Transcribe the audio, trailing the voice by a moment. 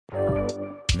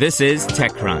This is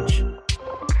TechCrunch.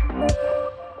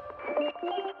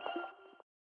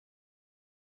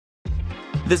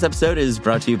 This episode is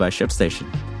brought to you by ShipStation.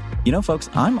 You know, folks,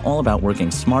 I'm all about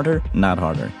working smarter, not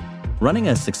harder. Running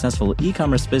a successful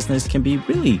e-commerce business can be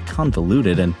really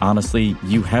convoluted, and honestly,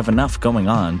 you have enough going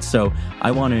on, so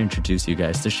I want to introduce you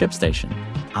guys to ShipStation.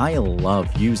 I love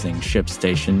using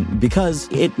ShipStation because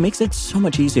it makes it so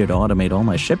much easier to automate all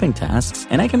my shipping tasks,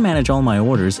 and I can manage all my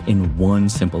orders in one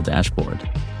simple dashboard.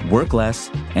 Work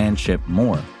less and ship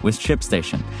more with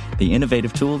ShipStation, the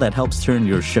innovative tool that helps turn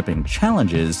your shipping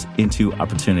challenges into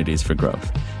opportunities for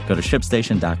growth. Go to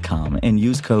ShipStation.com and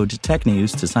use code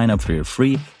TechNews to sign up for your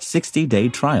free 60-day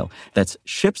trial. That's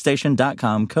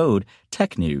ShipStation.com, code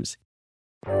TechNews.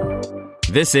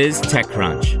 This is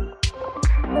TechCrunch.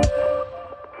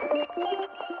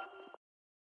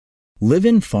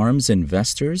 Livin Farms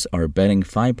investors are betting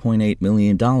 $5.8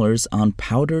 million on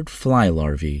powdered fly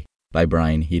larvae by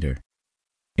Brian Heater.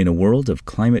 In a world of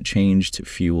climate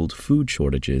change-fueled food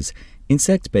shortages,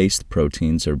 insect-based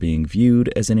proteins are being viewed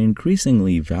as an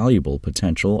increasingly valuable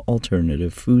potential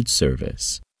alternative food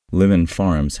service. Livin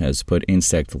Farms has put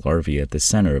insect larvae at the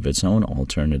center of its own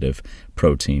alternative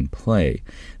protein play.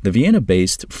 The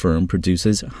Vienna-based firm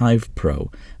produces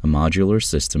HivePro, a modular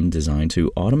system designed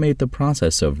to automate the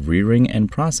process of rearing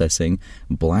and processing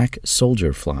black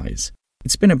soldier flies.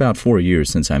 It's been about 4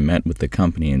 years since I met with the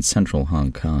company in central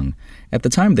Hong Kong. At the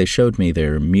time, they showed me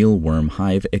their Mealworm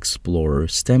Hive Explorer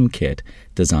STEM kit,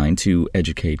 designed to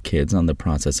educate kids on the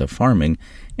process of farming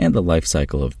and the life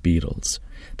cycle of beetles.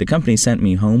 The company sent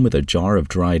me home with a jar of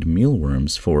dried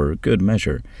mealworms for good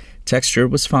measure. Texture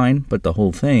was fine, but the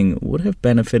whole thing would have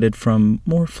benefited from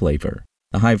more flavor.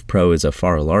 The Hive Pro is a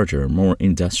far larger, more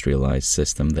industrialized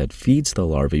system that feeds the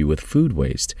larvae with food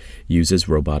waste, uses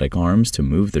robotic arms to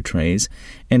move the trays,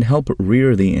 and help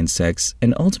rear the insects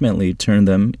and ultimately turn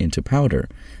them into powder.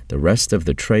 The rest of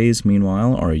the trays,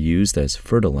 meanwhile, are used as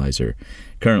fertilizer.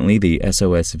 Currently, the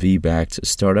SOSV-backed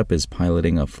startup is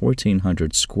piloting a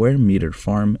 1,400 square meter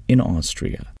farm in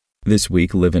Austria. This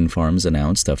week, Livin Farms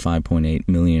announced a $5.8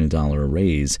 million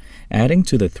raise, adding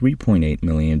to the $3.8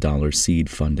 million seed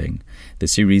funding. The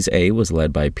Series A was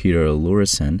led by Peter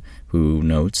Lurison, who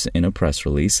notes in a press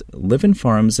release, Livin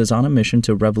Farms is on a mission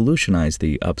to revolutionize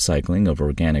the upcycling of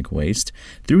organic waste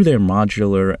through their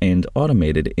modular and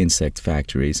automated insect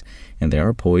factories, and they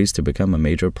are poised to become a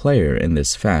major player in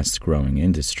this fast-growing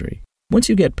industry. Once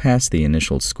you get past the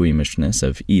initial squeamishness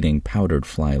of eating powdered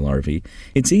fly larvae,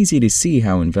 it's easy to see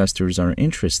how investors are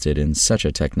interested in such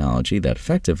a technology that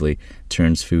effectively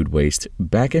turns food waste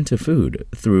back into food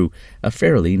through a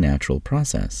fairly natural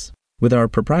process. With our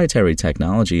proprietary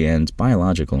technology and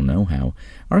biological know-how,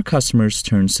 our customers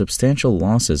turn substantial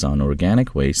losses on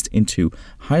organic waste into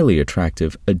highly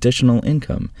attractive additional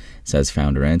income, says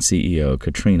founder and CEO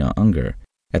Katrina Unger.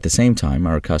 At the same time,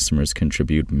 our customers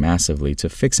contribute massively to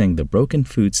fixing the broken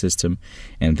food system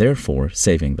and therefore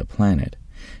saving the planet.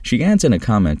 She adds in a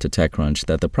comment to TechCrunch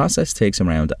that the process takes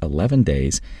around 11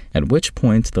 days, at which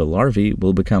point the larvae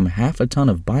will become half a ton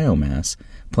of biomass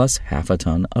plus half a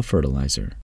ton of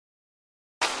fertilizer.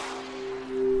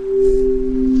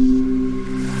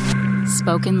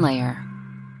 Spoken Layer.